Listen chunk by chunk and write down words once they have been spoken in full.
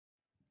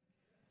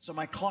So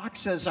my clock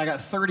says I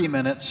got 30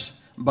 minutes,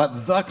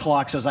 but the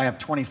clock says I have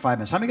 25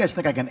 minutes. How many of you guys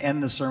think I can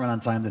end the sermon on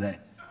time today?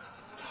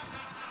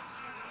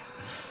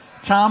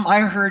 Tom, I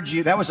heard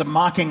you. That was a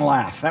mocking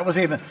laugh. That was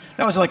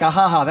like a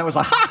ha-ha. That was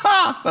a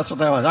ha-ha. That's what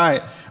that was. All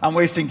right, I'm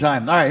wasting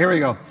time. All right, here we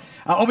go.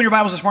 Open your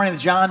Bibles this morning to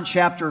John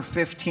chapter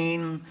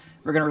 15.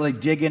 We're going to really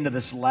dig into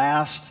this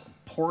last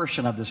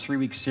portion of this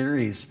 3-week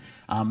series,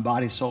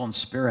 Body, Soul, and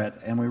Spirit.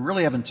 And we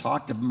really haven't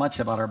talked much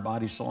about our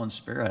body, soul, and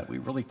spirit. We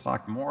really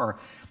talked more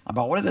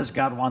about what it is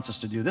God wants us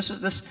to do. This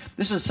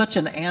is such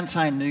an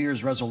anti-New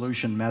Year's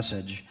resolution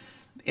message.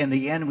 In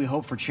the end, we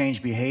hope for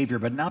changed behavior,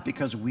 but not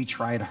because we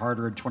tried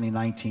harder in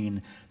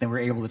 2019 than we were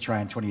able to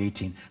try in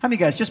 2018. How many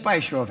guys, just by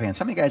a show of hands,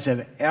 how many guys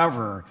have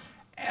ever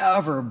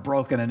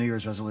broken a New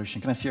Year's resolution?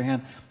 Can I see your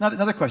hand?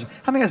 Another question.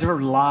 How many guys have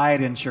ever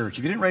lied in church?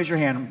 If you didn't raise your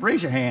hand,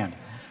 raise your hand.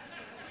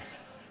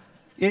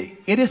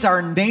 It is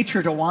our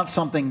nature to want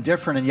something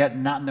different and yet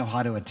not know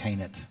how to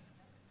attain it.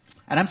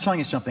 And I'm telling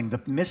you something, the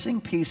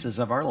missing pieces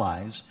of our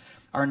lives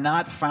are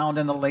not found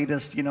in the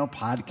latest,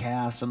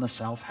 podcasts and the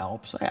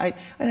self-helps. I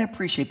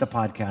appreciate the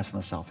podcasts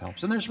and the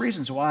self-helps. And there's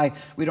reasons why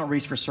we don't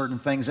reach for certain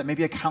things that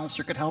maybe a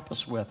counselor could help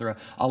us with or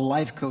a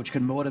life coach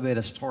could motivate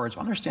us towards.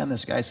 Understand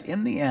this, guys.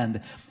 In the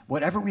end,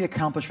 whatever we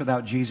accomplish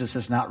without Jesus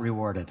is not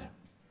rewarded.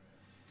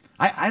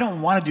 I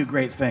don't want to do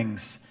great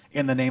things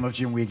in the name of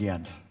Jim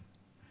Weekend.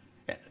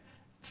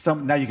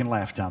 Now you can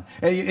laugh, Tom.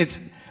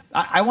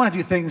 I want to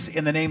do things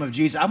in the name of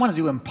Jesus. I want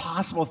to do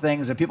impossible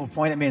things that people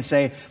point at me and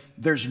say,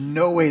 there's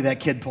no way that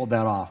kid pulled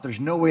that off. There's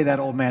no way that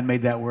old man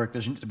made that work.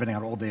 Depending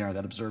on how old they are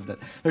that observed it.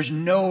 There's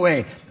no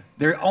way.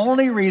 The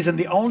only reason,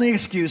 the only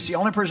excuse, the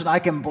only person I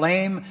can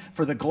blame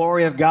for the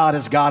glory of God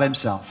is God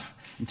himself.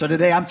 And so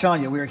today, I'm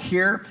telling you, we're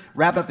here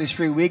wrapping up these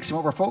 3 weeks, and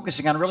what we're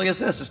focusing on really is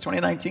this. It's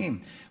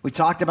 2019. We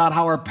talked about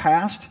how our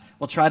past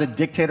will try to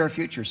dictate our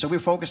future. So we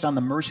focused on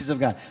the mercies of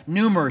God.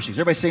 New mercies.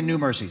 Everybody say new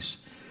mercies.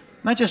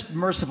 Not just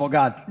merciful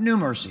God, new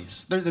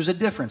mercies. There's a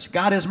difference.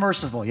 God is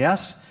merciful,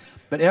 yes?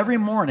 But every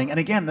morning, and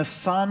again, the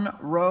sun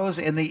rose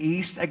in the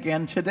east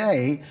again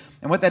today.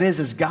 And what that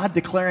is God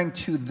declaring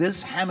to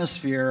this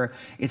hemisphere,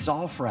 it's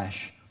all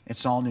fresh.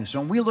 It's all new. So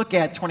when we look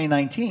at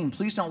 2019,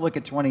 please don't look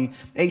at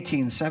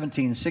 2018,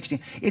 17, 16.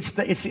 It's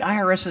the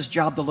IRS's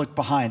job to look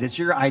behind. It's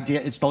your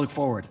idea. It's to look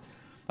forward.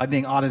 I'm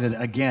being audited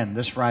again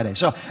this Friday.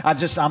 So I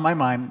just, on my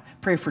mind,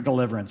 pray for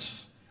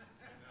deliverance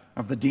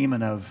of the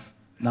demon of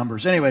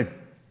numbers. Anyway,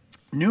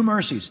 new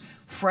mercies,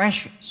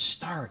 fresh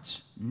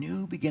starts,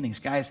 new beginnings.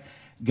 Guys,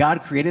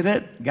 God created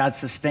it, God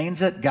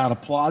sustains it, God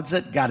applauds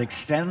it, God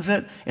extends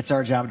it. It's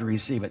our job to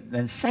receive it.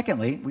 Then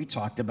secondly, we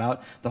talked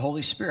about the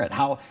Holy Spirit,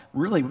 how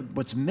really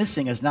what's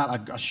missing is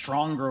not a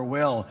stronger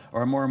will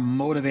or a more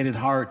motivated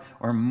heart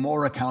or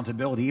more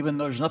accountability, even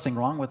though there's nothing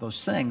wrong with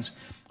those things.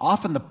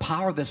 Often the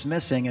power that's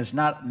missing is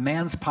not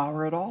man's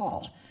power at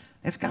all.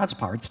 It's God's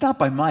power. It's not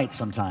by might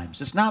sometimes.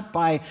 It's not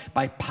by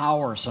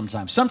power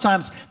sometimes.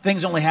 Sometimes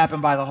things only happen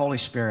by the Holy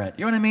Spirit.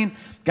 You know what I mean?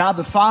 God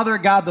the Father,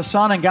 God the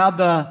Son, and God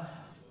the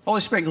Holy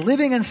Spirit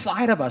living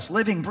inside of us,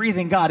 living,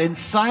 breathing God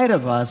inside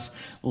of us,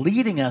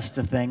 leading us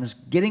to things,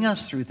 getting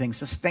us through things,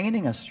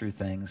 sustaining us through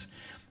things.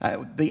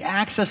 The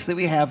access that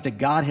we have to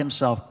God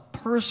himself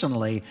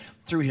personally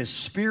through his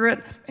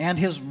Spirit and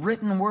his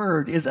written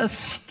word is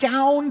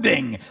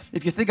astounding.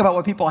 If you think about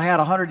what people had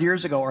 100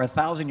 years ago or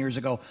 1,000 years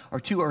ago or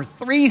 2,000 or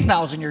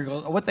 3,000 years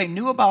ago, what they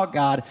knew about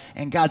God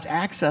and God's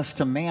access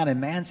to man and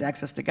man's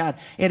access to God,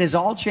 it has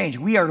all changed.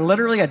 We are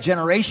literally a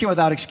generation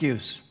without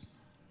excuse.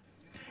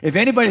 If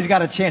anybody's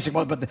got a chance,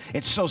 but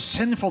it's so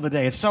sinful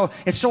today. It's so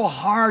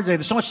hard today.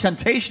 There's so much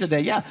temptation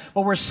today. Yeah,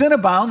 but where sin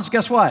abounds,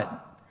 guess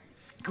what?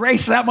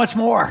 Grace that much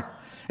more.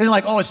 Isn't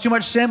like, oh, it's too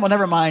much sin? Well,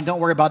 never mind. Don't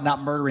worry about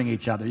not murdering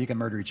each other. You can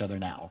murder each other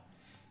now.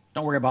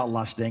 Don't worry about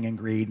lusting and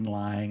greed and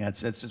lying.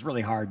 It's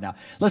really hard now.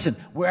 Listen,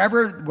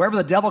 wherever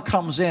the devil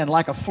comes in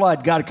like a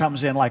flood, God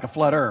comes in like a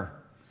floodder.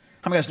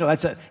 How many of you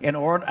guys know that's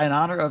in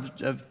honor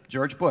of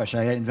George Bush?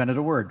 I invented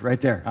a word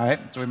right there. All right,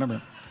 so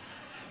remember.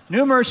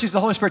 New mercies, the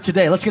Holy Spirit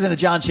today. Let's get into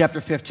John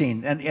chapter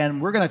 15.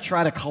 And we're going to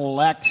try to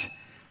collect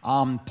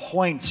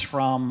points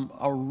from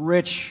a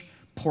rich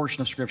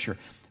portion of Scripture.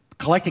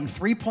 Collecting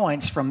 3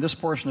 points from this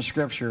portion of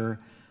Scripture,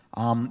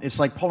 it's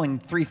like pulling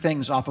 3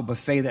 things off a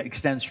buffet that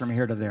extends from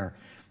here to there.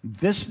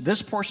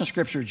 This portion of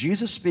Scripture,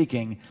 Jesus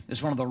speaking,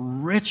 is one of the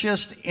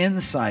richest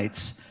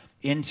insights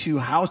into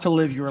how to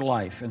live your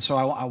life. And so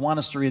I want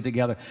us to read it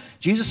together.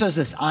 Jesus says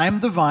this, I'm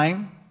the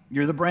vine,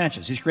 you're the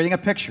branches. He's creating a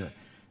picture.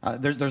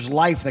 There's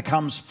life that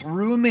comes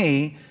through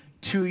me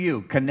to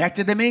you.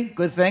 Connected to me,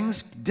 good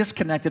things.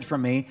 Disconnected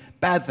from me,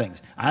 bad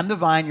things. I'm the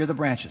vine, you're the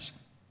branches.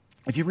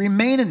 If you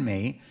remain in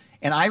me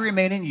and I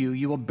remain in you,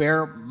 you will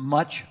bear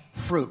much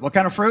fruit. What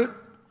kind of fruit?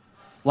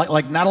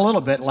 Like not a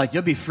little bit, like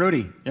you'll be fruity.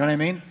 You know what I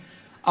mean?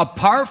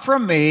 Apart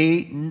from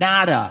me,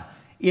 nada.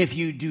 If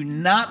you do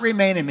not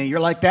remain in me, you're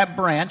like that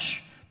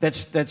branch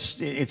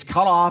it's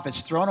cut off,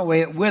 it's thrown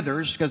away, it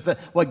withers, because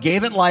what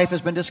gave it life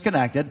has been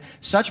disconnected.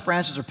 Such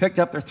branches are picked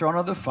up, they're thrown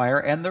into the fire,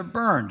 and they're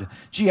burned.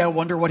 Gee, I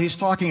wonder what he's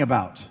talking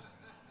about.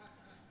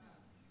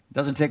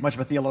 Doesn't take much of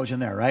a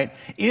theologian there, right?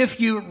 If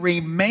you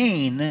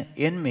remain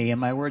in me, and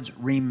my words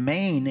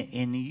remain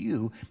in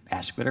you,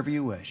 ask whatever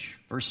you wish.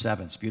 Verse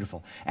 7, it's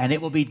beautiful. And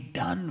it will be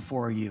done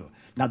for you.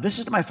 Now, this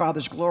is to my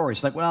Father's glory.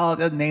 It's like, well,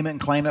 name it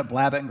and claim it,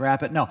 blab it and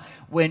grab it. No,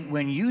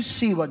 when you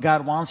see what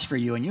God wants for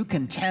you and you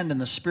contend in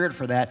the Spirit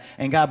for that,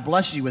 and God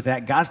blesses you with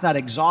that, God's not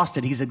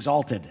exhausted, he's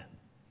exalted.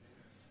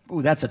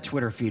 Ooh, that's a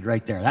Twitter feed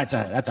right there. That's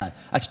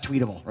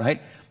tweetable,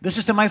 right? This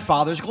is to my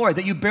Father's glory,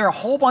 that you bear a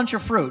whole bunch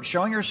of fruit,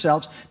 showing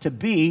yourselves to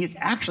be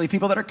actually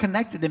people that are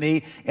connected to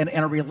me in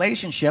a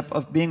relationship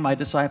of being my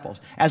disciples.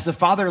 As the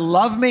Father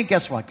loved me,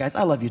 guess what, guys?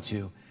 I love you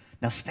too.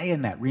 Now stay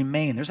in that.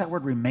 Remain. There's that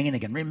word remain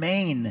again.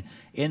 Remain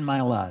in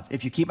my love.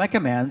 If you keep my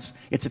commands,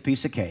 it's a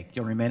piece of cake.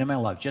 You'll remain in my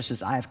love, just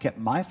as I have kept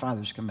my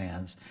Father's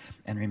commands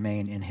and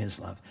remain in his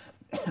love.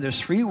 There's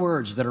three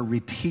words that are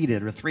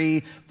repeated, or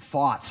three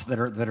thoughts that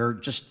are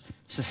just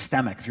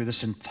systemic through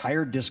this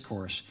entire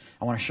discourse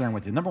I want to share them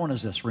with you. Number one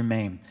is this: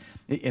 remain.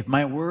 If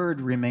my word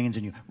remains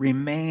in you,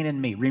 remain in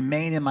me,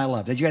 remain in my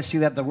love. Did you guys see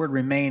that? The word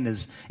remain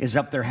is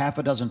up there half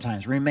a dozen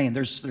times. Remain.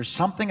 There's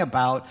something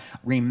about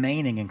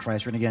remaining in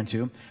Christ we're going to get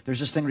into. There's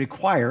this thing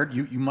required.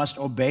 You must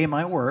obey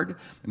my word.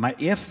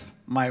 If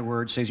my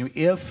word stays in you,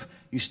 if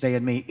you stay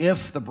in me,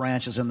 if the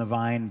branch is in the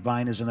vine,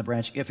 vine is in the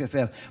branch, if.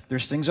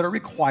 There's things that are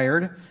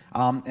required,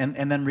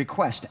 and then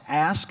request.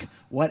 Ask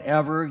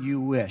whatever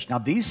you wish. Now,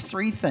 these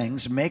three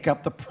things make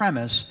up the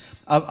premise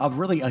of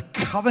really a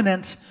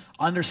covenant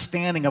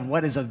understanding of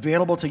what is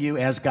available to you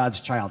as God's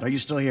child. Are you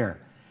still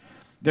here?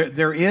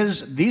 There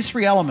is these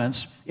three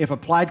elements, if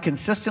applied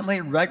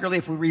consistently, regularly,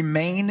 if we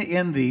remain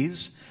in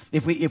these,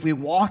 if we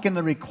walk in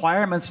the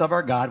requirements of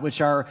our God,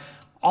 which are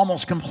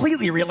almost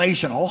completely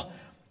relational.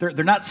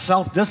 They're not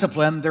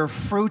self-discipline, they're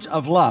fruit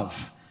of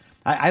love.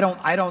 I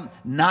don't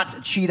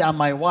not cheat on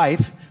my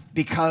wife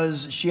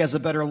because she has a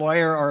better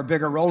lawyer or a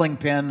bigger rolling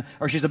pin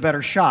or she's a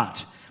better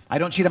shot. I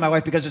don't cheat on my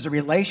wife because there's a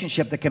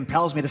relationship that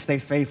compels me to stay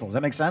faithful. Does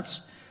that make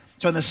sense?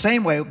 So in the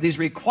same way, these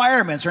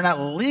requirements are not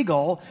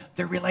legal,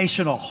 they're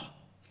relational.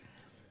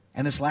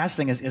 And this last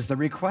thing is the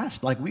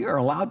request. Like, we are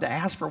allowed to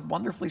ask for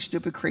wonderfully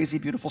stupid, crazy,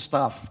 beautiful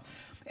stuff.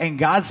 And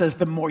God says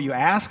the more you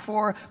ask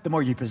for, the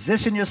more you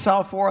position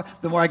yourself for,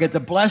 the more I get to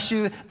bless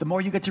you, the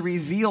more you get to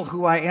reveal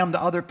who I am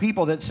to other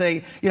people that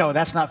say,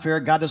 that's not fair,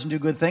 God doesn't do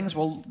good things.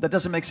 Well, that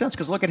doesn't make sense,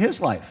 because look at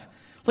his life.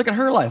 Look at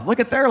her life. Look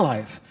at their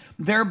life.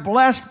 They're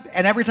blessed,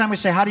 and every time we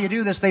say, how do you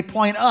do this? They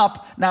point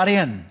up, not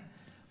in.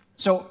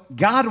 So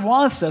God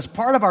wants us,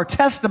 part of our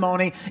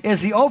testimony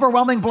is the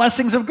overwhelming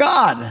blessings of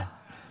God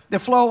that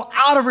flow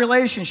out of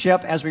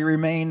relationship as we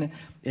remain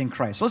in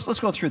Christ. So let's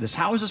go through this.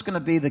 How is this going to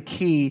be the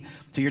key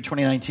to your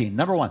 2019?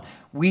 Number one,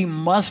 we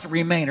must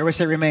remain. Everybody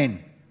say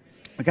remain.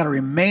 We've got to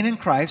remain in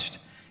Christ,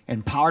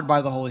 empowered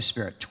by the Holy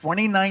Spirit.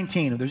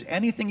 2019, if there's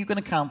anything you can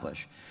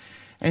accomplish,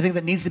 anything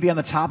that needs to be on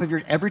the top of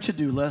your every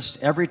to-do list,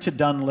 every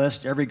to-done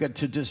list, every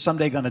to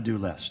someday going-to-do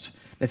list.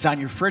 It's on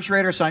your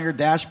refrigerator, it's on your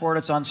dashboard,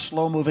 it's on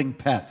slow-moving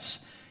pets.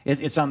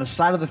 It's on the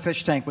side of the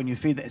fish tank when you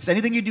feed it. It's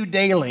anything you do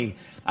daily.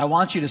 I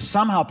want you to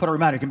somehow put a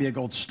reminder. It can be a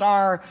gold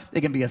star,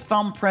 it can be a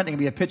thumbprint, it can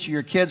be a picture of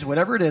your kids,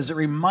 whatever it is. It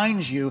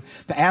reminds you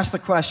to ask the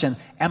question,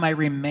 am I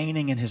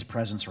remaining in his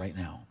presence right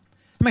now?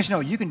 It makes you know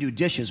you can do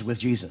dishes with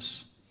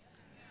Jesus.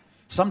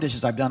 Some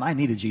dishes I've done, I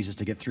needed Jesus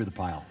to get through the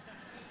pile.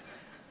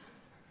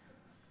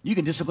 You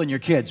can discipline your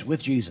kids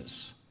with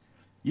Jesus.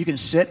 You can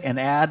sit and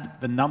add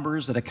the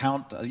numbers that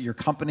account your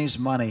company's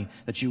money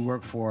that you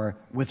work for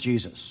with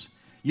Jesus.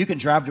 You can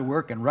drive to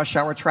work in rush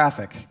hour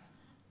traffic.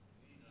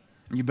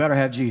 You better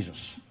have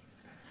Jesus,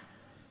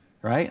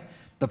 right?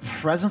 The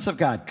presence of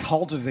God,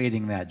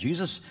 cultivating that.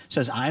 Jesus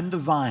says, I'm the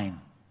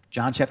vine.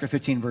 John chapter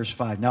 15, verse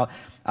 5. Now,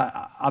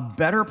 a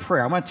better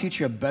prayer. I want to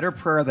teach you a better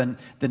prayer than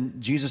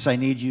Jesus, I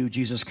need you.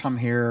 Jesus, come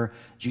here.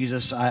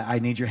 Jesus, I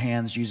need your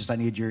hands. Jesus, I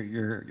need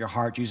your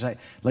heart. Jesus,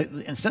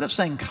 instead of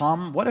saying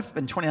come, what if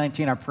in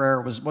 2019 our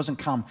prayer wasn't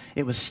come,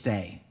 it was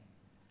stay?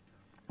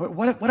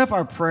 What if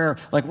our prayer,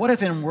 what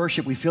if in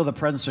worship we feel the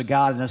presence of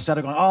God, and instead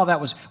of going,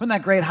 wasn't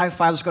that great, high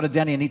five, let's go to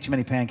Denny and eat too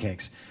many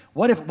pancakes?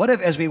 What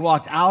if as we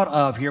walked out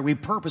of here, we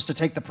purposed to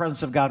take the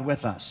presence of God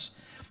with us?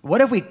 What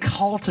if we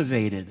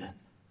cultivated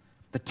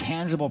the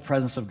tangible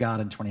presence of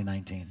God in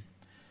 2019?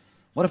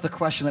 What if the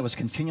question that was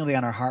continually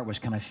on our heart was,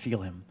 can I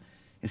feel him?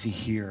 Is he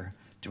here?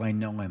 Do I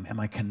know him? Am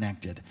I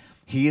connected?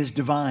 He is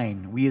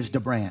divine. We is the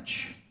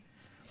branch.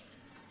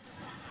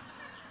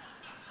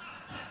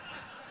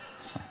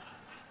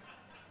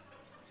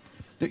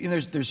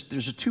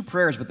 There's two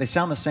prayers, but they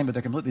sound the same, but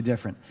they're completely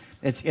different.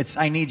 It's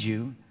I need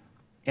you,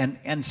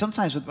 and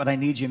sometimes what I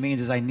need you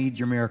means is I need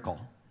your miracle.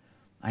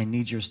 I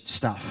need your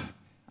stuff.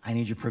 I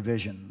need your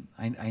provision.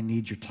 I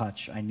need your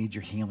touch. I need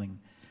your healing.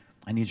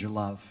 I need your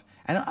love.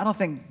 I don't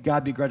think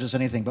God begrudges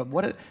anything, but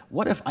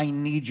what if I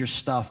need your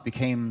stuff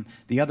became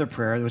the other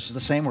prayer, which is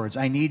the same words,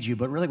 I need you,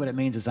 but really what it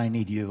means is I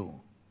need you.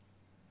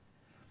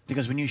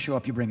 Because when you show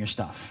up, you bring your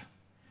stuff.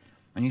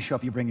 When you show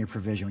up, you bring your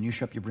provision. When you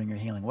show up, you bring your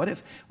healing. What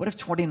if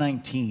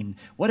 2019,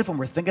 what if when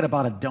we're thinking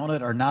about a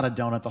donut or not a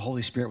donut, the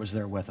Holy Spirit was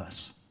there with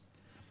us?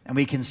 And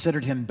we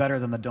considered him better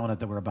than the donut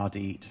that we're about to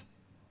eat.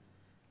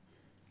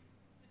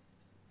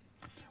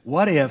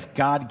 What if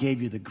God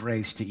gave you the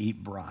grace to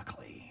eat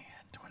broccoli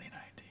in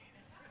 2019?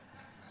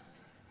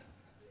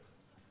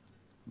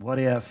 What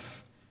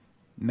if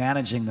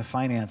managing the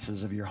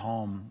finances of your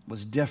home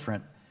was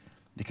different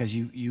because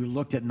you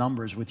looked at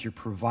numbers with your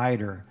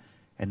provider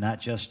and not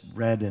just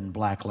red and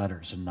black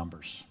letters and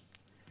numbers?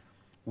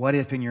 What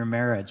if in your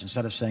marriage,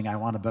 instead of saying, I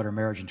want a better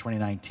marriage in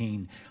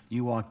 2019,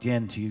 you walked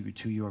into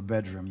your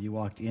bedroom, you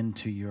walked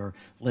into your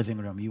living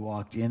room, you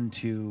walked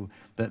into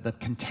the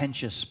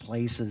contentious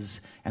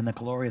places and the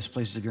glorious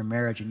places of your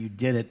marriage, and you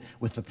did it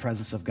with the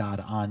presence of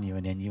God on you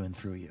and in you and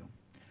through you?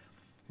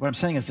 What I'm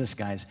saying is this,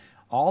 guys.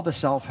 All the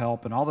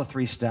self-help and all the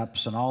 3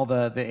 steps and all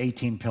the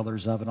 18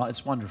 pillars of it,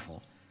 it's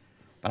wonderful.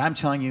 But I'm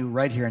telling you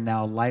right here and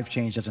now, life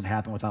change doesn't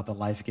happen without the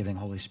life-giving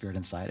Holy Spirit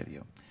inside of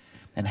you.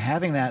 And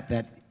having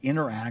that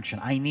interaction,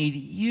 I need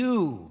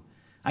you.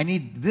 I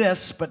need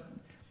this, but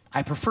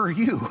I prefer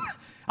you.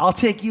 I'll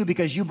take you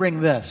because you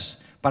bring this,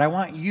 but I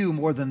want you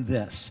more than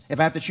this. If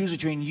I have to choose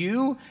between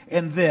you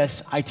and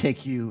this, I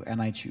take you and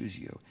I choose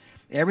you.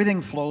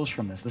 Everything flows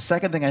from this. The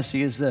second thing I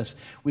see is this.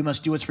 We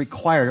must do what's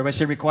required. Everybody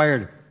say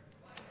required.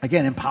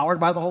 Again, empowered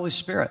by the Holy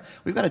Spirit.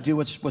 We've got to do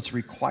what's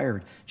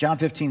required. John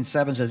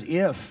 15:7 says,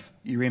 if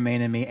you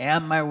remain in me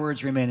and my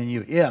words remain in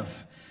you.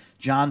 If.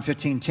 John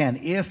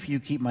 15:10, if you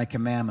keep my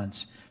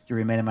commandments, you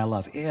remain in my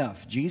love.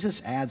 If.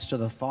 Jesus adds to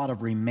the thought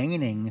of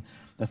remaining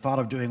the thought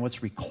of doing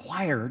what's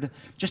required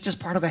just as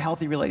part of a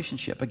healthy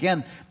relationship.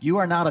 Again, you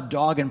are not a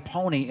dog and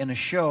pony in a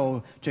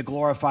show to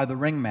glorify the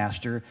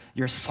ringmaster.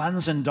 You're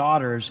sons and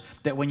daughters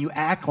that when you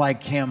act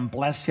like him,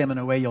 bless him in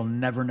a way you'll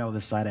never know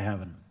this side of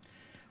heaven.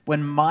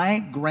 When my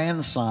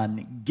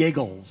grandson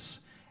giggles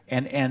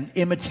and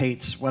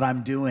imitates what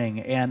I'm doing,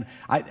 and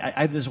I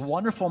have this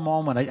wonderful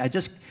moment, I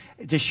just,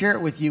 to share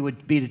it with you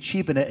would be to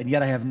cheapen it, and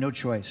yet I have no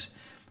choice.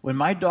 When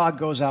my dog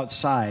goes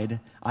outside,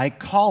 I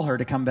call her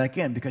to come back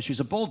in because she's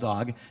a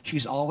bulldog.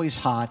 She's always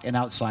hot and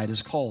outside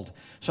is cold.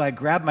 So I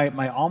grab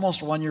my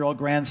almost 1-year-old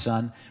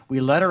grandson. We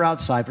let her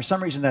outside. For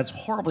some reason, that's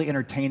horribly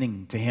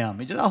entertaining to him.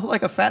 He just,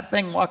 like a fat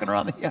thing walking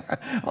around the yard.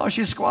 Oh,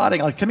 she's squatting.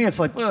 Like, to me, it's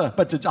like, ugh.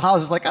 But to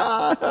Hollis, it's like,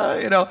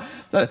 you know.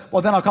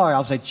 Well, then I'll call her.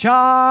 I'll say,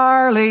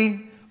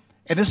 Charlie.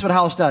 And this is what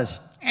Hollis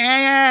does.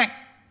 I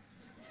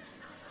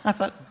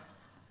thought,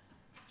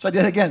 so I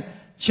did it again.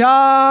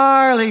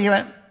 Charlie. He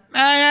went,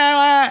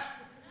 I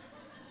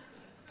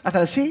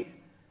thought, see? Let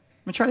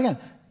me try it again.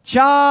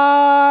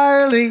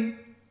 Charlie.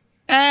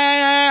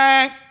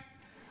 Now,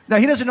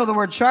 he doesn't know the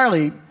word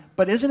Charlie,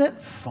 but isn't it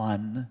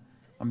fun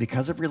when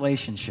because of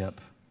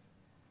relationship,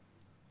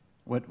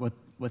 what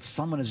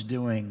someone is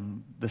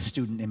doing, the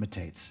student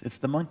imitates? It's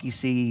the monkey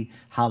see,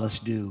 Hollis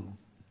do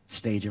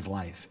stage of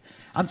life.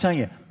 I'm telling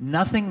you,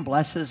 nothing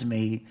blesses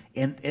me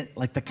in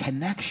like the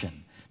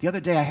connection. The other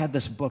day I had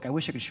this book. I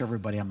wish I could show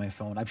everybody on my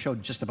phone. I've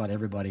showed just about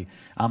everybody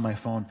on my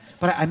phone.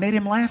 But I made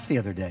him laugh the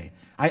other day.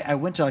 I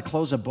went to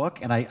close a book,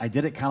 and I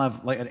did it kind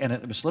of like, and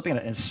it was slipping,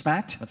 and it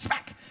smacked, and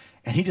smack.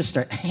 And he just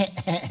started,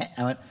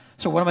 I went,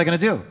 so what am I going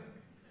to do?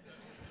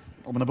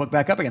 Open the book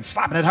back up again,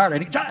 slapping it harder.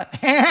 And he,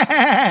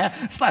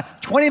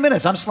 slap. 20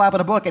 minutes, I'm slapping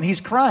a book, and he's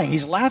crying.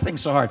 He's laughing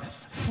so hard.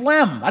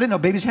 Phlegm. I didn't know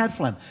babies had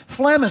phlegm.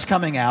 Phlegm is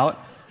coming out.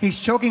 He's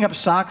choking up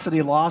socks that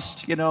he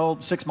lost,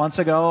 6 months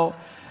ago.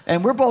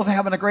 And we're both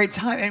having a great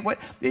time. And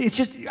it's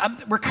just,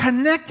 we're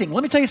connecting.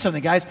 Let me tell you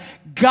something, guys.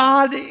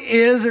 God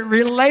is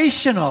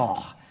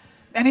relational.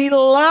 And he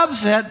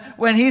loves it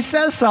when he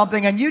says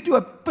something and you do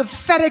a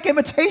pathetic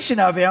imitation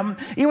of him,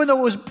 even though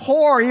it was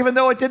poor, even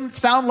though it didn't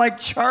sound like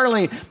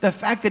Charlie. The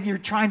fact that you're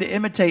trying to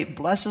imitate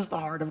blesses the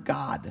heart of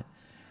God.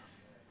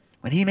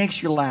 When he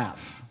makes you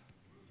laugh,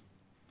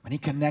 when he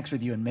connects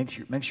with you and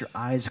makes your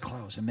eyes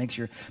close and makes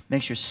your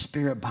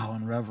spirit bow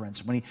in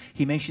reverence, when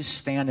he makes you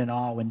stand in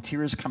awe, when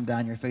tears come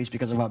down your face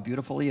because of how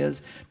beautiful he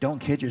is, don't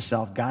kid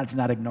yourself. God's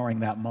not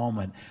ignoring that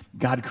moment.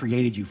 God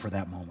created you for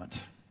that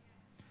moment.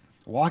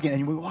 We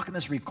walk in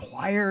this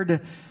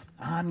required,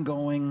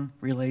 ongoing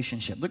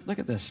relationship. Look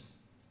at this.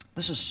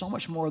 This is so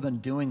much more than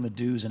doing the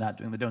do's and not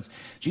doing the don'ts.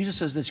 Jesus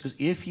says this, because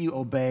if you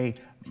obey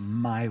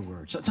my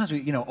word. Sometimes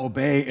we,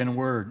 obey in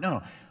word.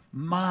 No.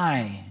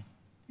 My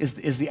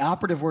is the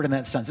operative word in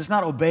that sense. It's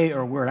not obey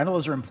or word. I know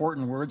those are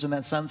important words in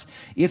that sense.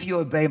 If you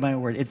obey my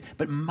word.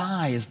 But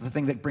my is the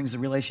thing that brings the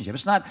relationship.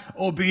 It's not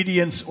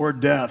obedience or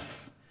death.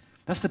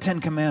 That's the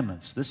 10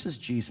 Commandments. This is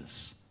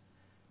Jesus.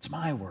 It's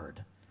my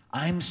word.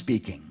 I'm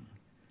speaking.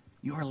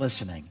 You're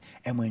listening.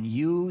 And when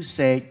you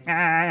say,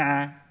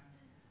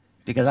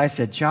 because I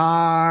said,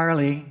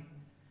 Charlie,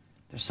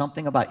 there's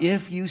something about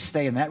if you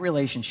stay in that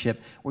relationship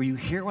where you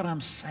hear what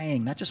I'm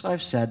saying, not just what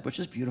I've said, which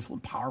is beautiful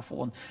and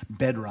powerful and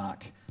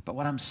bedrock, but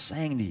what I'm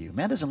saying to you.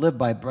 Man doesn't live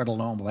by bread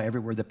alone, but by every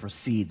word that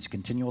proceeds,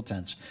 continual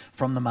tense,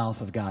 from the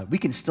mouth of God. We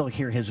can still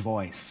hear his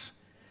voice,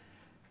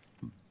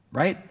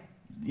 right?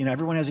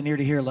 Everyone has an ear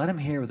to hear. Let him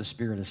hear what the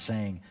Spirit is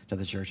saying to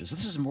the churches.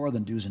 This is more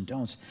than do's and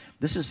don'ts.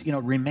 This is,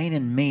 remain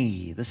in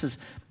me. This is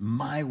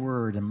my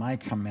word and my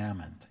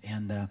commandment.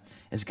 And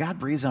as God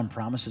breathes on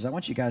promises, I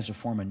want you guys to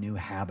form a new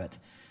habit.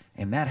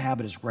 And that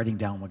habit is writing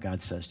down what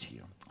God says to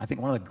you. I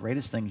think one of the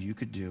greatest things you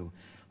could do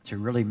to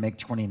really make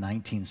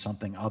 2019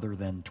 something other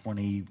than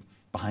 20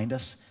 behind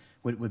us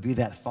would be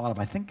that thought of,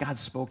 I think God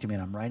spoke to me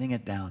and I'm writing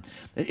it down.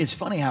 It's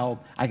funny how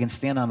I can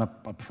stand on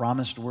a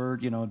promised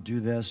word, do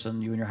this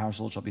and you and your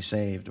household shall be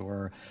saved,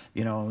 or,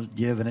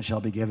 give and it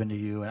shall be given to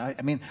you. And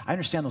I mean, I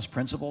understand those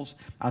principles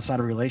outside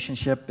of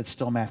relationship. It's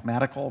still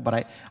mathematical,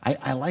 but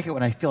I like it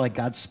when I feel like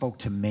God spoke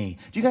to me.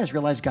 Do you guys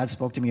realize God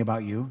spoke to me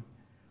about you?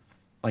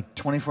 Like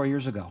 24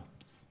 years ago.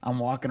 I'm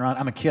walking around,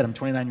 I'm a kid, I'm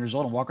 29 years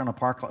old, I'm walking on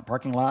a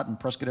parking lot in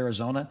Prescott,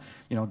 Arizona,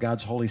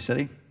 God's holy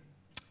city.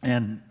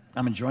 And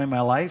I'm enjoying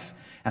my life.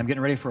 I'm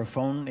getting ready for a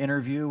phone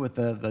interview with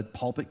the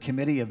pulpit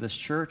committee of this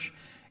church.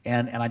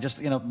 And I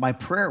just, my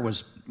prayer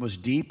was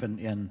deep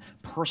and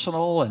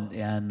personal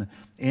and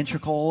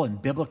integral and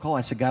biblical.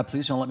 I said, God,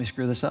 please don't let me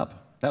screw this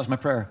up. That was my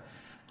prayer.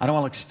 I don't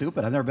want to look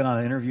stupid. I've never been on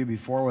an interview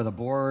before with a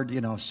board,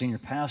 senior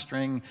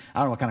pastoring. I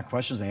don't know what kind of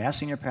questions they ask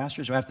senior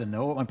pastors. Do I have to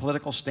know what my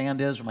political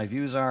stand is, what my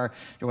views are?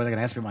 Or whether they're going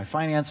to ask me my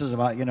finances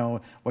about,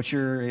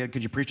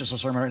 could you preach us a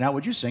sermon right now?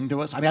 Would you sing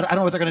to us? I mean, I don't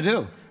know what they're going to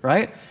do,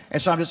 right?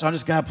 And so I'm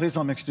just, God, please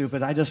don't make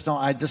stupid.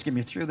 Just get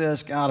me through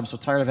this. God, I'm so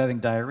tired of having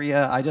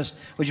diarrhea.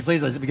 would you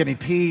please give me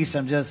peace?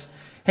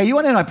 Hey, you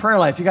want in my prayer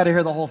life, you got to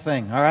hear the whole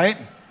thing, all right?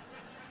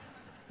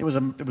 It was a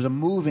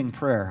moving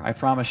prayer, I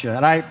promise you.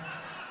 And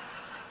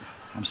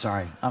I'm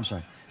sorry.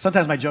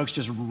 Sometimes my jokes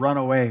just run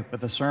away with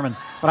the sermon.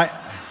 But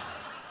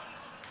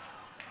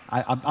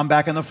I'm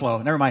back in the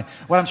flow. Never mind.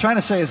 What I'm trying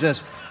to say is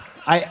this.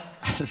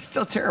 It's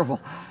still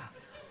terrible.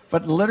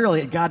 But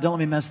literally, God, don't let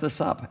me mess this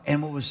up.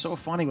 And what was so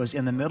funny was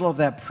in the middle of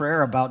that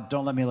prayer about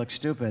don't let me look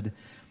stupid,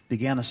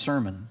 began a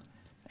sermon.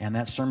 And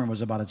that sermon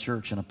was about a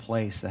church in a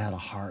place that had a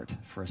heart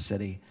for a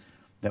city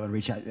that would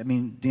reach out. I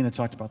mean, Dina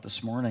talked about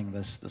this morning,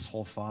 this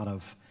whole thought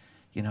of,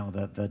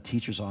 the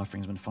teacher's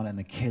offering has been fun, and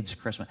the kids'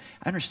 Christmas.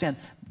 I understand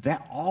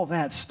that all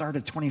that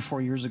started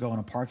 24 years ago in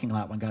a parking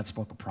lot when God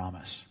spoke a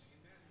promise.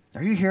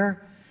 Are you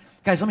here?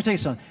 Guys, let me tell you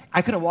something.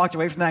 I could have walked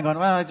away from that and gone,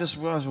 well, it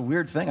was a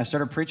weird thing. I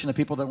started preaching to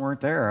people that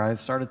weren't there. I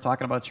started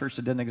talking about a church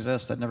that didn't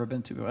exist I'd never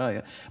been to. Well,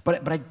 yeah.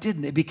 But I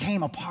didn't. It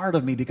became a part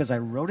of me because I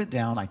wrote it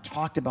down. I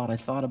talked about it. I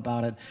thought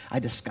about it. I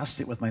discussed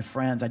it with my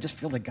friends. I just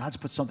feel that God's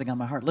put something on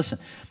my heart. Listen,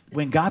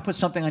 when God puts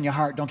something on your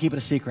heart, don't keep it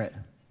a secret.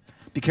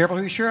 Be careful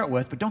who you share it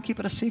with, but don't keep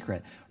it a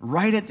secret.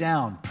 Write it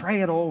down.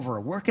 Pray it over.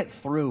 Work it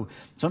through.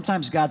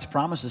 Sometimes God's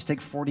promises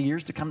take 40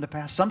 years to come to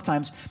pass.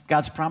 Sometimes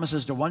God's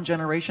promises to one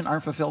generation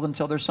aren't fulfilled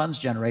until their son's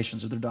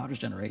generations or their daughter's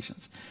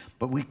generations.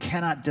 But we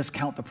cannot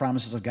discount the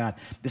promises of God.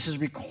 This is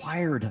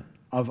required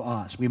of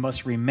us. We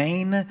must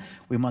remain.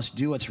 We must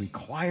do what's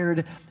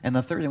required. And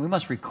the third thing, we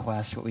must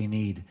request what we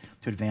need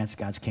to advance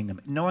God's kingdom,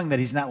 knowing that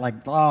he's not like,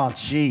 oh,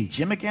 gee,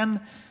 Jim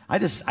again? I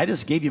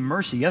just gave you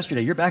mercy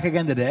yesterday. You're back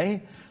again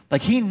today?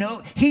 Like he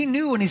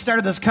knew when he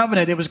started this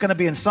covenant, it was going to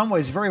be in some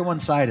ways very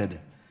one-sided.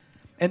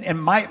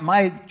 And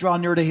my draw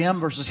near to him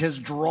versus his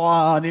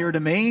draw near to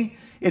me,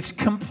 it's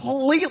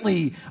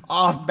completely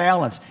off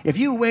balance. If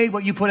you weighed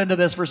what you put into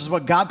this versus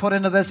what God put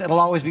into this, it'll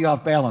always be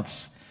off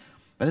balance.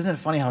 But isn't it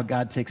funny how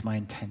God takes my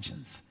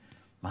intentions,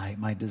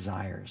 my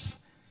desires,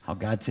 how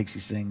God takes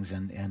these things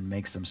and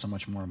makes them so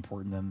much more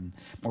important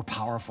more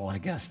powerful, I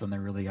guess, than they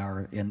really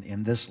are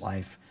in this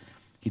life.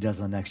 He does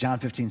in the next. John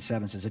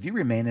 15:7 says, if you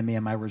remain in me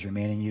and my words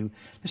remain in you,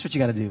 this is what you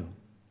got to do.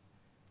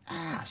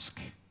 Ask.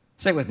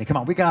 Say it with me. Come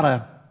on. We got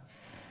to.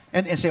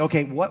 And say,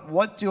 okay,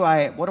 what do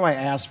I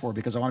ask for?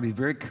 Because I want to be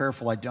very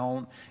careful. I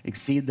don't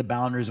exceed the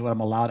boundaries of what I'm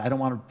allowed. I don't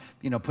want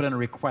to, put in a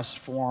request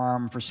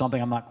form for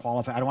something I'm not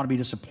qualified. I don't want to be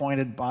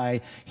disappointed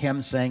by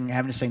him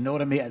having to say no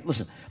to me.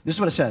 Listen, this is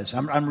what it says.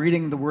 I'm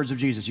reading the words of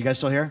Jesus. You guys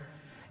still here?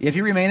 If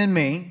you remain in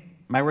me,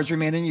 my words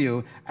remain in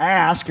you,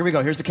 ask. Here we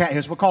go.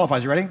 Here's what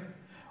qualifies. You ready?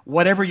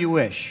 Whatever you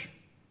wish.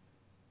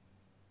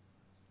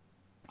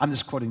 I'm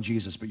just quoting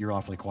Jesus, but you're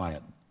awfully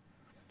quiet.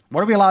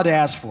 What are we allowed to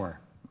ask for?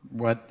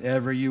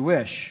 Whatever you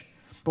wish.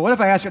 But what if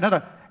I ask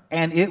another,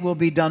 and it will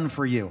be done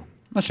for you?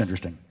 That's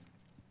interesting.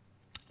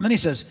 And then he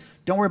says,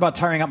 don't worry about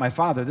tiring out my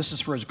Father. This is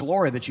for his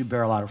glory that you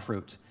bear a lot of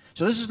fruit.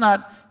 So this is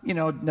not,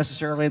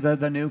 necessarily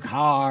the new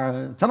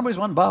car. Somebody's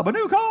one Bob, a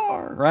new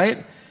car,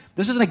 right?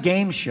 This isn't a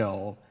game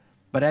show.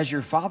 But as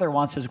your Father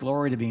wants his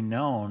glory to be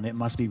known, it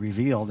must be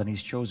revealed, and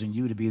he's chosen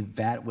you to be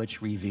that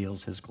which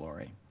reveals his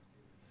glory.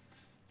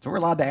 So we're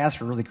allowed to ask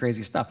for really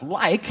crazy stuff,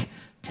 like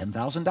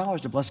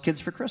 $10,000 to bless kids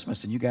for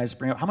Christmas. And you guys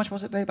bring up, how much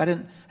was it, babe? I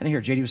didn't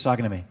hear. JD was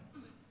talking to me.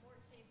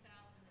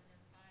 14,000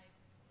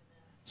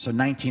 and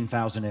then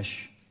 5. So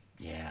 19,000-ish.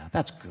 Yeah,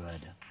 that's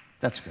good.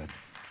 That's good.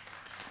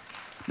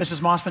 Mrs.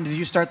 Mossman, did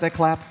you start that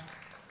clap?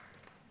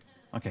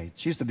 Okay,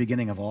 she's the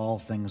beginning of all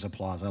things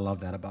applause. I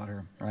love that about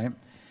her, right?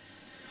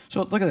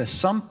 So look at this.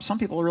 Some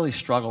people really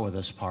struggle with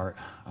this part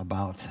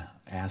about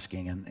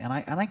asking, and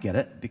I get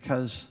it,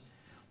 because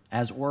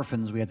as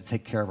orphans we had to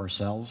take care of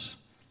ourselves.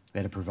 We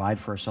had to provide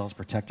for ourselves,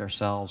 protect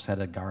ourselves, had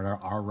to guard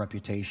our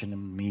reputation,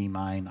 and me,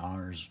 mine,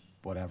 ours,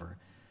 whatever.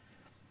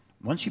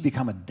 Once you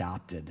become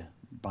adopted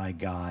by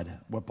God,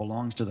 what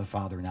belongs to the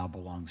Father now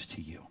belongs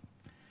to you.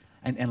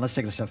 And let's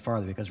take it a step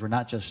farther, because we're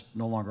not just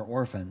no longer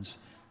orphans,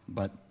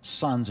 but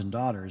sons and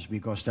daughters. We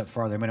go a step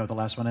farther. Anybody know what the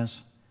last one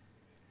is?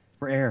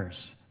 We're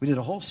heirs. We did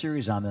a whole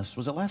series on this.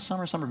 Was it last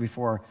summer, summer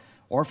before?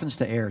 Orphans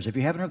to heirs. If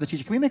you haven't heard the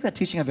teaching, can we make that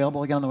teaching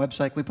available again on the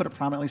website? Can we put it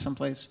prominently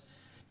someplace?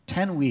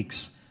 10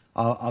 weeks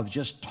of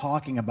just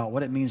talking about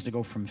what it means to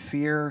go from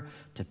fear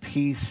to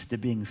peace to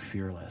being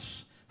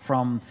fearless,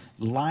 from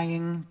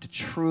lying to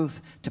truth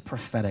to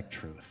prophetic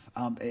truth.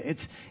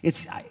 It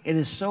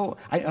is so,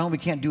 I know we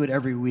can't do it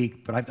every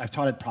week, but I've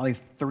taught it probably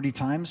 30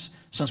 times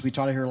since we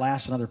taught it here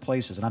last in other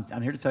places. And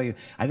I'm here to tell you,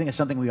 I think it's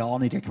something we all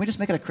need to hear. Can we just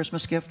make it a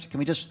Christmas gift? Can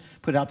we just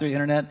put it out there on the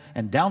internet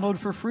and download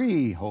for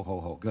free? Ho,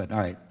 ho, ho. Good. All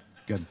right.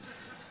 Good.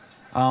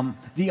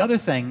 The other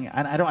thing,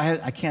 and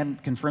I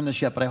can't confirm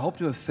this yet, but I hope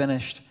to have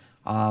finished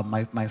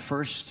my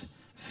first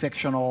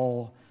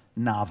fictional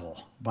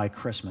novel by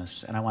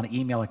Christmas, and I want to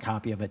email a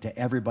copy of it to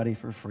everybody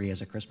for free as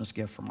a Christmas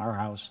gift from our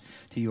house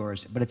to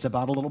yours. But it's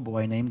about a little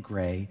boy named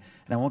Gray,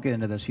 and I won't get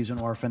into this. He's an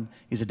orphan.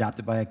 He's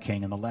adopted by a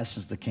king, and the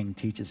lessons the king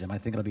teaches him, I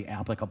think it'll be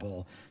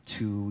applicable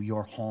to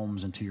your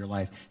homes and to your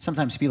life.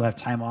 Sometimes people have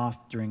time off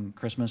during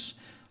Christmas,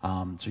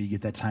 so you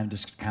get that time to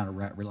just kind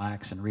of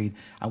relax and read.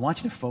 I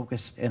want you to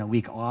focus in a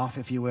week off,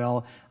 if you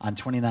will, on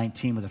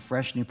 2019 with a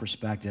fresh new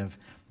perspective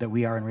that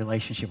we are in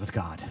relationship with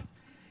God.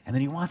 And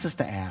then he wants us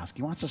to ask.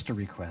 He wants us to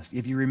request.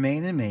 If you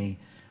remain in me,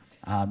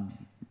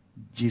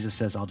 Jesus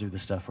says, I'll do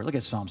this stuff for you. Look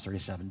at Psalms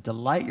 37.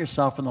 Delight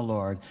yourself in the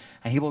Lord,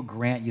 and he will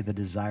grant you the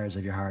desires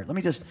of your heart. Let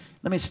me just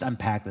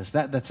unpack this.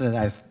 I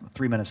have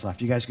 3 minutes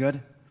left. You guys good?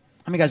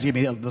 How many guys give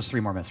me those 3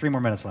 more minutes? 3 more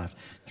minutes left.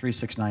 3,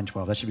 6, 9,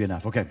 12. That should be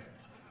enough. Okay.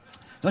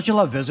 Don't you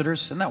love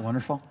visitors? Isn't that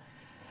wonderful?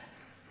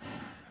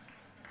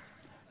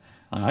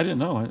 I didn't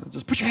know.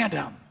 Just put your hand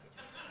down.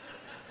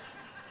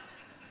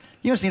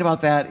 You know what's neat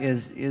about that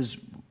is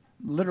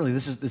literally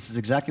this is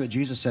exactly what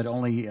Jesus said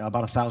only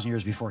about 1,000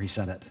 years before he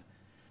said it.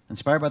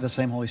 Inspired by the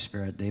same Holy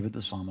Spirit, David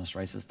the psalmist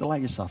writes this,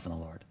 delight yourself in the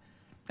Lord.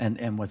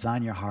 And what's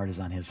on your heart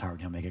is on his heart,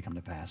 and he'll make it come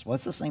to pass. Well,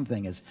 it's the same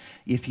thing as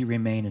if you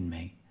remain in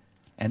me,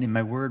 and in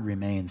my word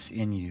remains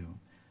in you,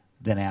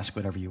 then ask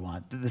whatever you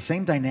want. The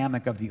same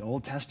dynamic of the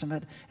Old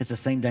Testament is the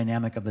same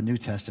dynamic of the New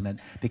Testament,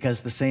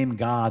 because the same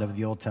God of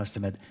the Old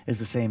Testament is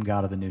the same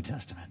God of the New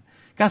Testament.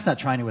 God's not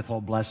trying to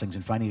withhold blessings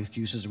and finding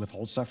excuses to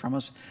withhold stuff from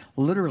us.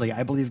 Literally,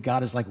 I believe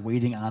God is like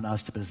waiting on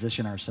us to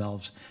position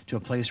ourselves to a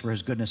place where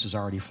his goodness is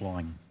already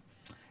flowing.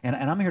 And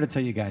I'm here to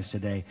tell you guys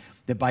today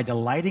that by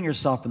delighting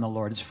yourself in the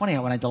Lord, it's funny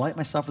how when I delight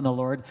myself in the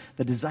Lord,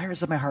 the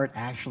desires of my heart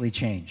actually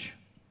change.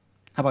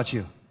 How about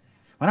you?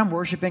 When I'm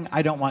worshiping,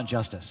 I don't want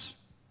justice.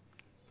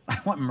 I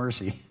want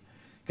mercy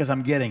because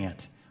I'm getting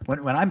it.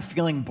 When I'm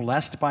feeling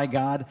blessed by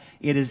God,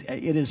 it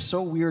is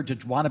so weird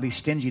to want to be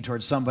stingy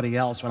towards somebody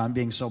else when I'm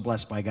being so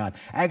blessed by God.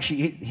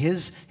 Actually,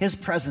 his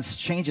presence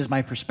changes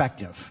my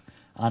perspective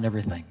on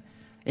everything.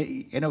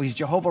 He's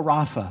Jehovah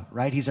Rapha,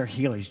 right? He's our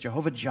healer. He's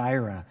Jehovah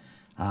Jireh.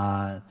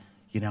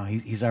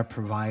 He's our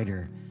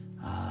provider.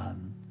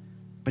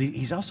 But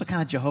he's also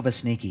kind of Jehovah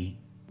Sneaky.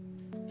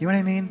 You know what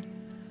I mean?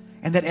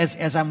 And that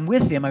as I'm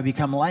with him, I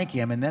become like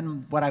him. And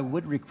then what I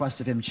would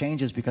request of him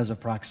changes because of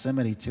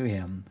proximity to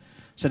him.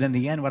 So that in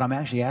the end, what I'm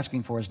actually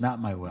asking for is not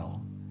my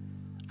will.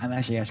 I'm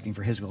actually asking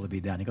for his will to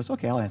be done. He goes,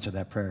 okay, I'll answer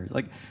that prayer.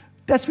 Like,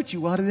 that's what you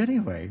wanted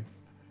anyway.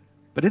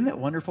 But isn't that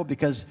wonderful?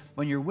 Because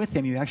when you're with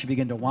him, you actually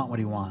begin to want what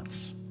he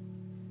wants.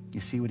 You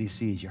see what he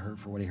sees. You hurt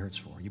for what he hurts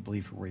for. You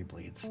bleed for where he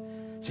bleeds.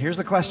 So here's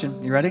the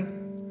question. You ready?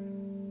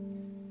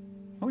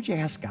 What would you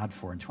ask God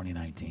for in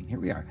 2019? Here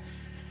we are.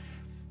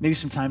 Maybe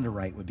some time to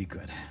write would be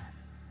good.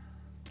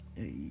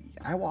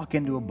 I walk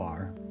into a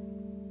bar,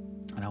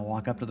 and I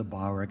walk up to the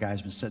bar where a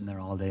guy's been sitting there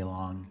all day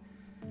long,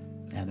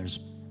 and there's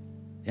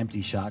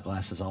empty shot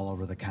glasses all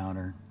over the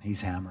counter.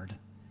 He's hammered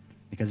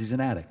because he's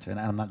an addict, and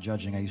I'm not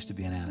judging. I used to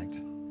be an addict.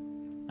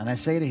 And I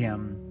say to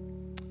him,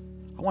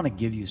 I want to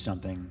give you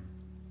something.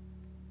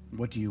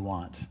 What do you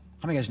want?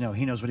 How many of you guys know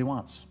he knows what he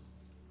wants?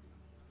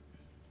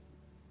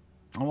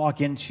 I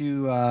walk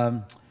into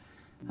a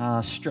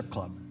strip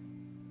club.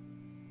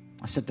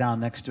 I sit down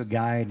next to a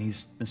guy, and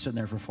he's been sitting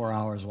there for 4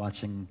 hours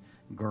watching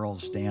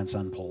girls dance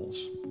on poles.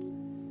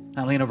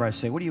 I lean over, I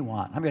say, what do you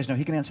want? How many of you guys know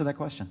he can answer that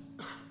question?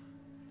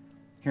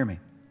 Hear me.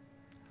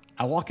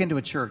 I walk into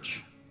a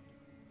church.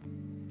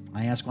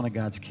 I ask one of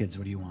God's kids,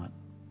 what do you want?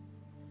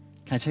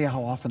 Can I tell you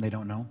how often they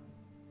don't know?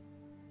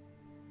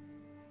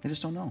 They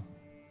just don't know.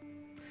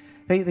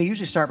 They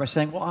usually start by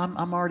saying, well,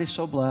 I'm already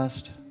so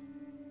blessed.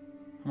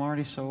 I'm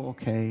already so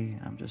okay.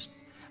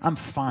 I'm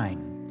fine.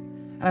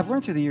 And I've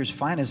learned through the years,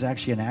 FINE is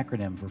actually an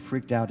acronym for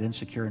freaked out,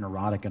 insecure,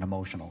 neurotic, and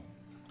emotional.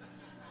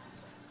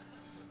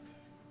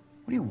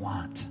 What do you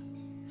want?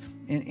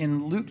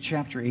 In Luke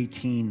chapter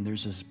 18,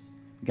 there's this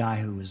guy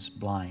who is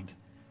blind.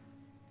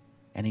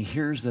 And he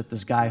hears that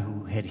this guy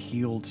who had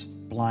healed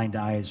blind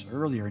eyes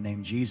earlier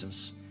named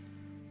Jesus,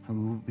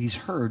 who he's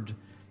heard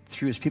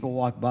through as people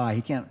walk by.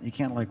 He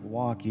can't like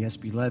walk, he has to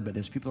be led, but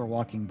as people are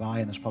walking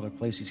by in this public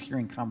place, he's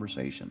hearing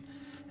conversation.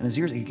 And his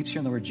ears, he keeps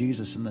hearing the word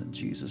Jesus and then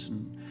Jesus.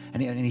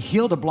 And he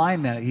healed a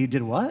blind man. He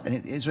did what?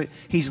 And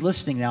he's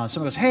listening now. And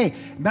someone goes, hey,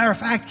 matter of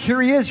fact,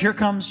 here he is. Here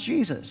comes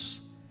Jesus.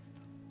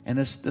 And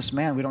this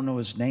man, we don't know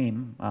his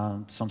name.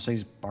 Some say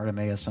he's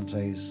Bartimaeus, some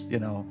say he's,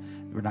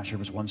 we're not sure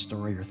if it's one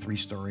story or three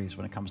stories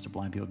when it comes to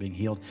blind people being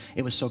healed.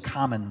 It was so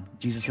common.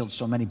 Jesus healed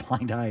so many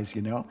blind eyes,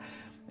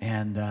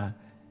 And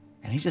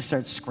he just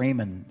starts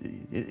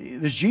screaming.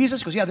 There's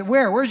Jesus? He goes, yeah,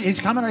 where? He's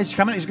coming. He's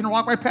going to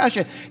walk right past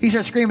you. He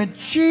starts screaming,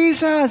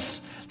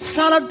 Jesus,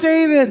 Son of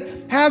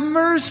David, have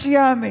mercy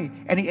on me.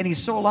 And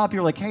he's so loud,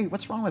 people are like, hey,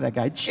 what's wrong with that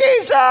guy?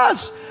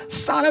 Jesus,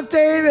 Son of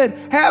David,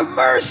 have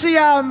mercy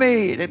on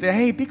me.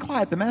 Hey, be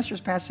quiet. The master's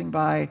passing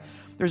by.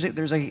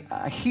 There's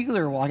a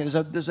healer walking.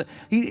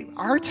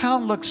 Our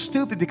town looks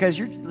stupid because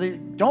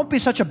don't be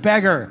such a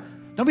beggar.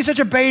 Don't be such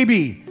a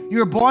baby. You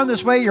were born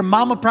this way. Your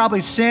mama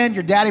probably sinned.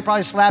 Your daddy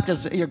probably slapped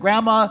your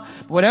grandma.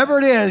 Whatever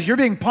it is, you're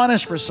being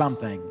punished for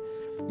something.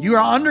 You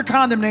are under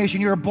condemnation.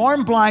 You were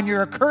born blind.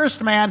 You're a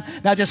cursed man.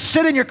 Now just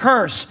sit in your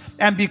curse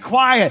and be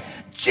quiet.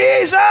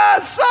 Jesus,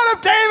 Son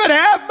of David,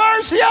 have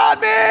mercy on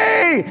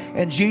me.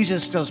 And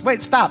Jesus goes,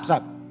 wait, stop.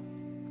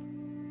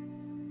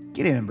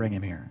 Get him and bring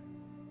him here.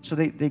 So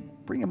they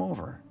bring him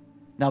over.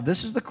 Now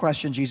this is the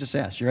question Jesus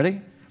asked. You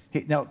ready?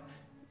 Now,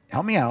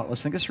 help me out.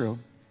 Let's think this through.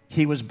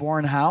 He was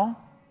born how?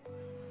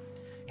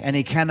 And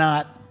he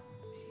cannot.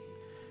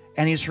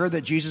 And he's heard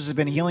that Jesus has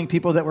been healing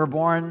people that were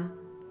born.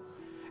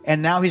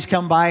 And now he's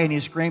come by and he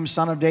screams,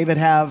 Son of David,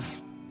 have.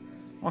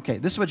 Okay,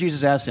 this is what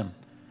Jesus asked him.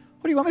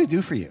 What do you want me to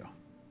do for you?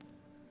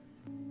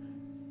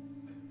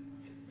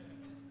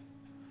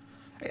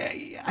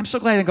 I'm so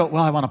glad I didn't go,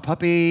 well, I want a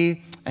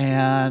puppy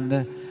and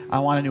I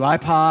want a new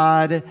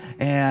iPod.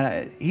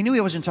 And he knew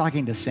he wasn't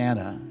talking to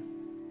Santa.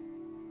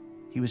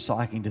 He was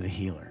talking to the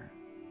healer.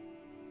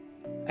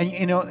 And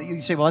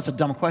you say, well, that's a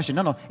dumb question.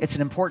 No, it's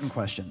an important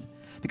question.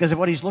 Because if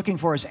what he's looking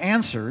for is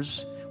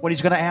answers, what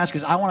he's going to ask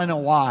is, I want to know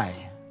why.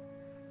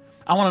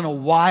 I want to know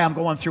why I'm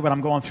going through what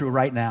I'm going through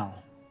right now.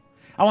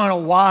 I want to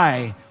know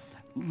why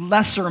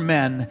lesser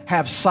men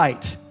have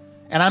sight,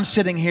 and I'm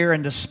sitting here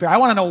in despair. I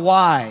want to know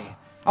why.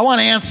 I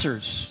want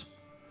answers.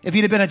 If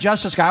he'd have been a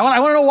justice guy, I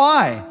want to know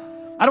why.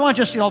 I don't want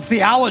just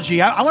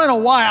theology. I want to know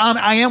why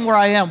I am where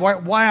I am,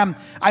 why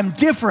I'm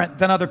different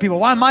than other people,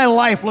 why my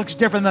life looks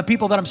different than the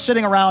people that I'm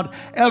sitting around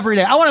every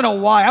day. I want to know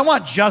why. I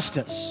want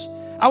justice.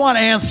 I want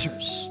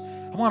answers.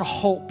 I want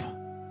hope.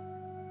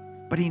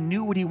 But he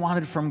knew what he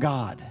wanted from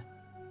God.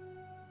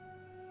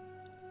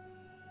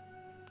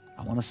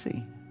 I want to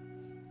see.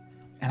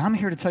 And I'm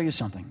here to tell you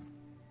something.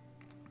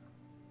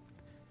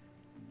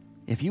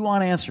 If you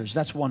want answers,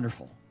 that's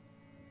wonderful.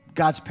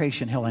 God's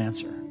patient, he'll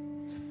answer.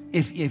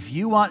 If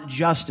you want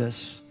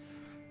justice,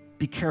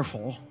 be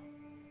careful,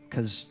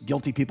 because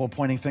guilty people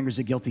pointing fingers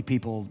at guilty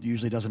people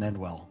usually doesn't end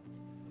well.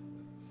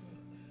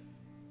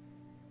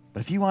 But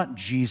if you want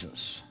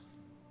Jesus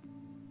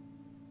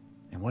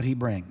and what he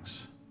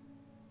brings,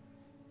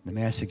 then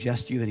may I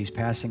suggest to you that he's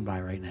passing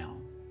by right now.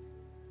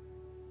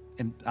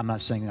 And I'm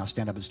not saying now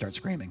stand up and start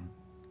screaming.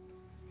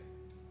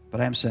 But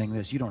I am saying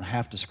this, you don't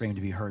have to scream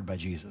to be heard by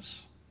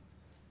Jesus.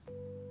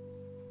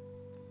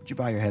 Would you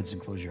bow your heads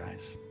and close your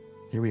eyes?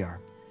 Here we are.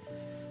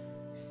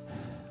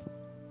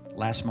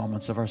 Last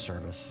moments of our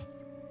service.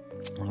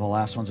 One of the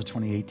last ones of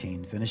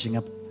 2018. Finishing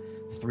up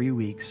 3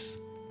 weeks.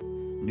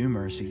 New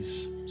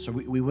mercies. So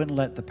we wouldn't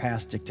let the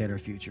past dictate our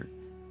future.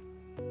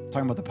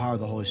 Talking about the power of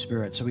the Holy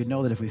Spirit. So we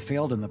know that if we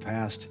failed in the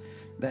past,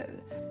 that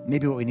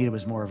maybe what we needed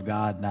was more of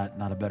God,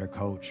 not a better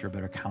coach or a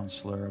better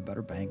counselor or a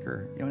better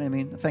banker. You know what I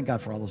mean? Thank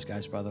God for all those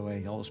guys, by the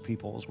way, all those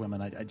people, those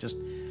women. I just,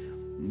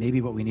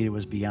 maybe what we needed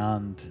was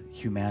beyond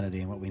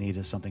humanity, and what we need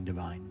is something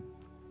divine.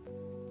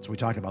 So we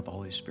talked about the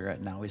Holy Spirit,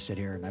 and now we sit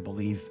here, and I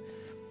believe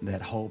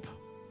that hope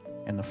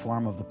in the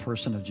form of the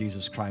person of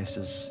Jesus Christ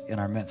is in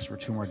our midst. Where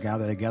two more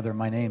gather together in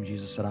my name,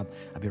 Jesus said, I'll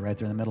be right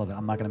there in the middle of it.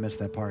 I'm not going to miss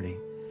that party.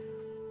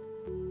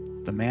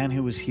 The man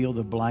who was healed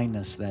of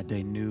blindness that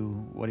day knew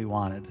what he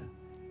wanted.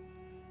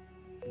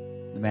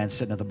 The man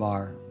sitting at the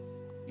bar,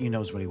 he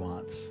knows what he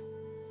wants.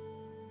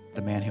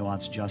 The man who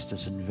wants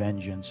justice and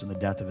vengeance and the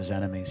death of his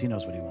enemies, he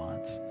knows what he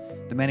wants.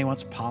 The man who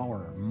wants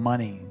power,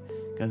 money,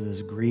 because of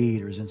his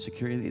greed or his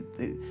insecurity,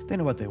 they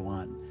know what they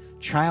want.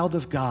 Child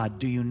of God,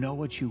 do you know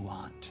what you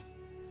want?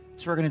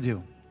 That's what we're going to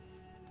do.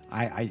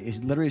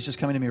 It literally is just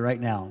coming to me right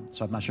now,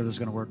 so I'm not sure if this is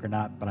going to work or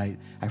not, but I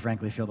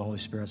frankly feel the Holy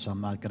Spirit, so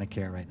I'm not going to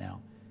care right now.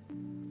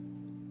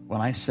 When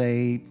I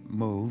say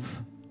move,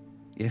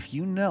 if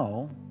you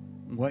know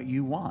what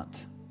you want,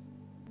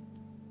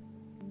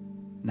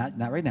 not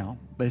right now,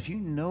 but if you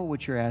know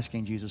what you're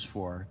asking Jesus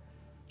for,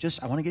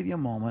 I want to give you a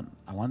moment.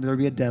 I want there to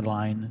be a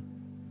deadline.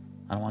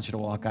 I don't want you to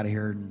walk out of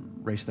here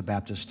and race the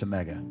Baptist to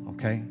mega,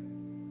 okay?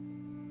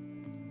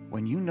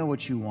 When you know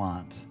what you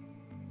want,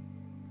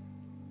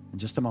 in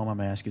just a moment, I'm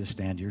going to ask you to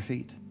stand to your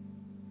feet.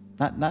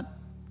 Not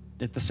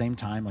at the same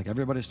time, like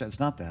everybody says. It's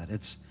not that.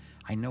 It's,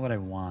 I know what I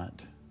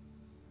want.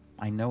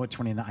 I know at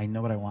 29, I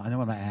know what I want. I know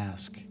what I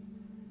ask.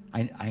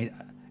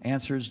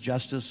 Answers,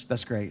 justice,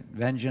 that's great.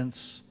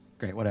 Vengeance,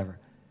 great, whatever.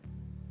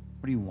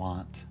 What do you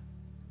want?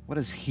 What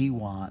does he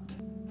want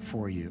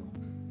for you?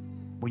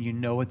 When you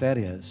know what that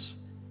is,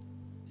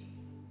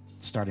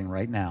 starting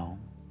right now,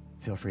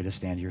 feel free to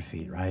stand to your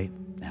feet right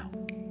now.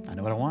 I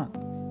know what I want.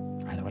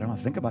 I know what I want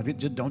to think about.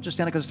 Don't just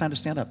stand up because it's time to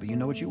stand up, but you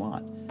know what you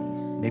want.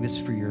 Maybe it's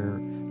for your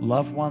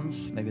loved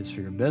ones. Maybe it's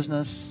for your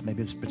business.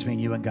 Maybe it's between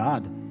you and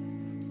God.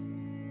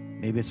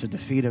 Maybe it's a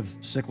defeat of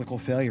cyclical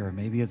failure.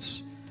 Maybe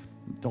it's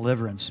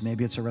deliverance.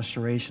 Maybe it's a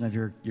restoration of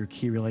your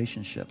key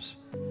relationships.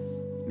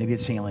 Maybe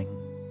it's healing.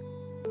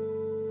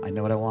 I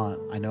know what I want.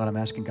 I know what I'm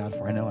asking God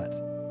for. I know it.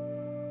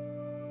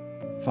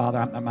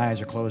 Father, my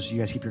eyes are closed. You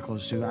guys keep your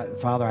closed too.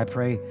 Father, I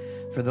pray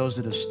for those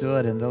that have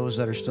stood and those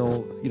that are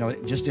still,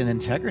 just in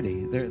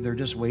integrity. They're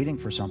just waiting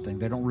for something.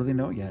 They don't really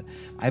know yet.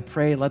 I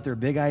pray, let their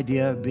big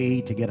idea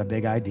be to get a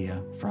big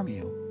idea from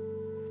you.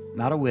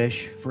 Not a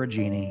wish for a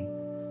genie,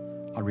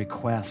 a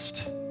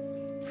request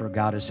for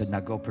God who said,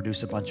 now go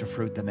produce a bunch of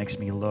fruit that makes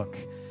me look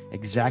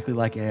exactly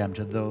like I am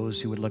to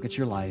those who would look at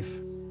your life.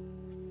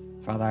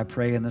 Father, I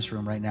pray in this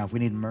room right now, if we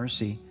need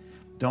mercy,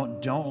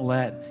 don't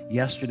let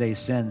yesterday's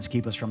sins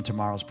keep us from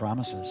tomorrow's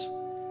promises.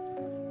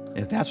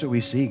 If that's what we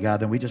see, God,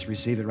 then we just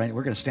receive it right now.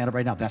 We're going to stand up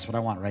right now. That's what I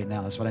want right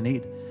now. That's what I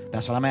need.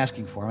 That's what I'm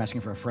asking for. I'm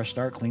asking for a fresh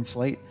start, clean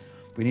slate.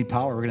 We need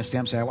power. We're going to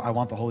stand up and say, I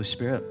want the Holy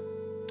Spirit.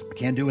 I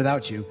can't do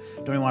without you.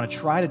 Don't even want to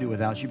try to do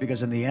without you,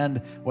 because in the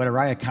end, whatever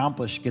I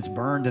accomplish gets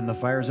burned in the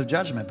fires of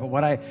judgment. But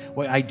what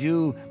I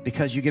do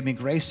because you give me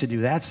grace to do,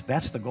 that's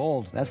the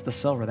gold. That's the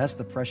silver. That's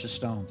the precious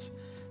stones.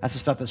 That's the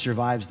stuff that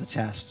survives the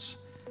tests.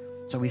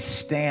 So we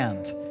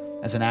stand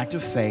as an act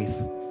of faith,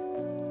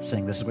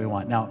 saying this is what we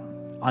want. Now,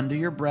 under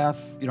your breath,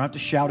 you don't have to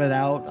shout it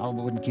out. I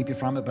wouldn't keep you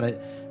from it,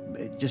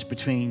 but just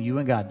between you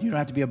and God. You don't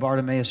have to be a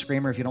Bartimaeus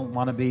screamer if you don't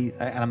want to be.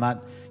 And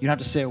you don't have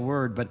to say a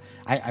word, but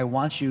I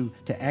want you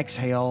to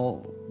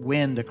exhale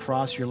wind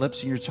across your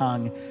lips and your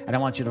tongue, and I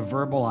want you to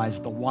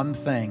verbalize the one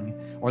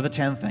thing or the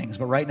 10 things.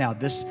 But right now,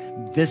 this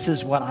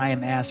is what I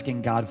am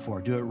asking God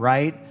for. Do it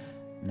right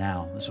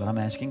now. This is what I'm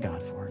asking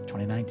God for.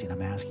 2019,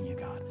 I'm asking you,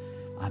 God.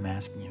 I'm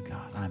asking you,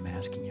 God. I'm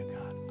asking you,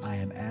 God. I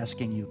am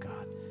asking you,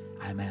 God.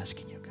 I'm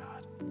asking you,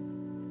 God.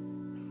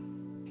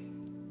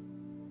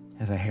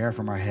 If a hair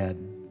from our head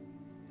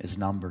is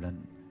numbered,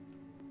 and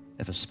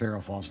if a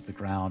sparrow falls to the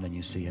ground and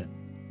you see it,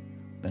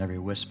 then every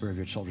whisper of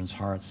your children's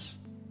hearts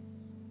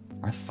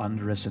are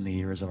thunderous in the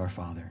ears of our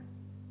Father.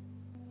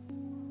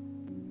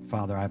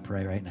 Father, I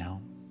pray right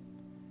now,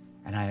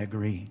 and I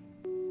agree.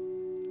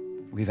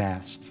 We've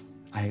asked.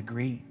 I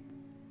agree.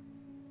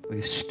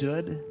 We've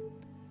stood.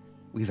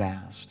 We've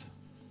asked.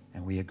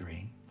 And we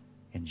agree.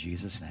 In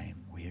Jesus' name,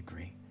 we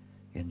agree.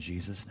 In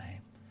Jesus'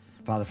 name.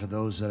 Father, for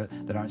those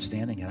that aren't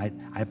standing yet,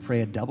 I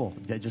pray a double.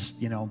 That just,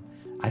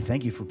 I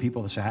thank you for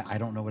people that say, I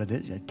don't know what it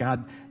is yet.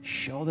 God,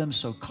 show them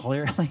so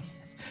clearly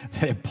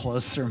that it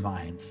blows their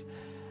minds.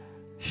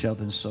 Show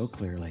them so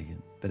clearly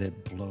that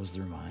it blows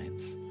their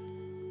minds.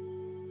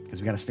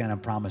 Because we got to stand on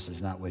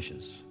promises, not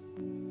wishes.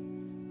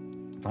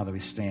 Father, we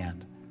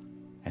stand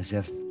as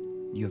if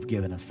you have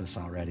given us this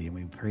already, and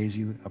we praise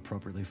you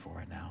appropriately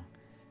for it now.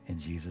 In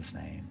Jesus'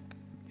 name,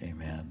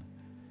 amen.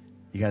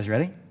 You guys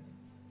ready?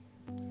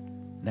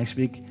 Next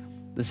week,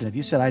 listen, if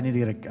you said I need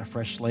to get a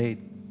fresh slate,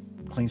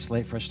 clean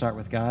slate, fresh start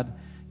with God,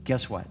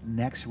 guess what?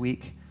 Next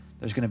week,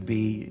 there's going to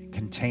be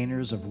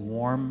containers of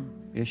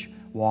warm-ish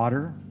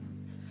water.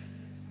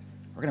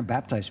 We're going to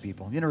baptize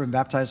people. If you've never been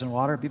baptized in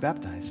water, be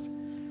baptized.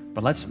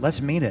 But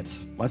let's mean it.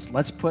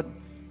 Let's put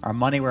our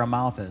money where our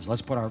mouth is.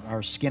 Let's put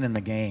our skin in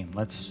the game.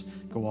 Let's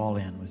go all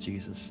in with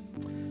Jesus.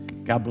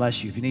 God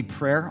bless you. If you need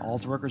prayer,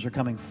 altar workers are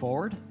coming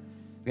forward.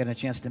 We had a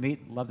chance to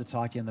meet. Love to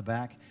talk to you in the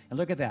back. And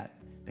look at that.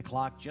 The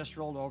clock just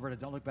rolled over.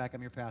 Don't look back.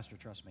 I'm your pastor.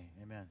 Trust me.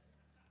 Amen.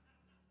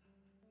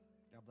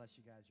 God bless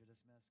you guys. You're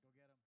dismissed.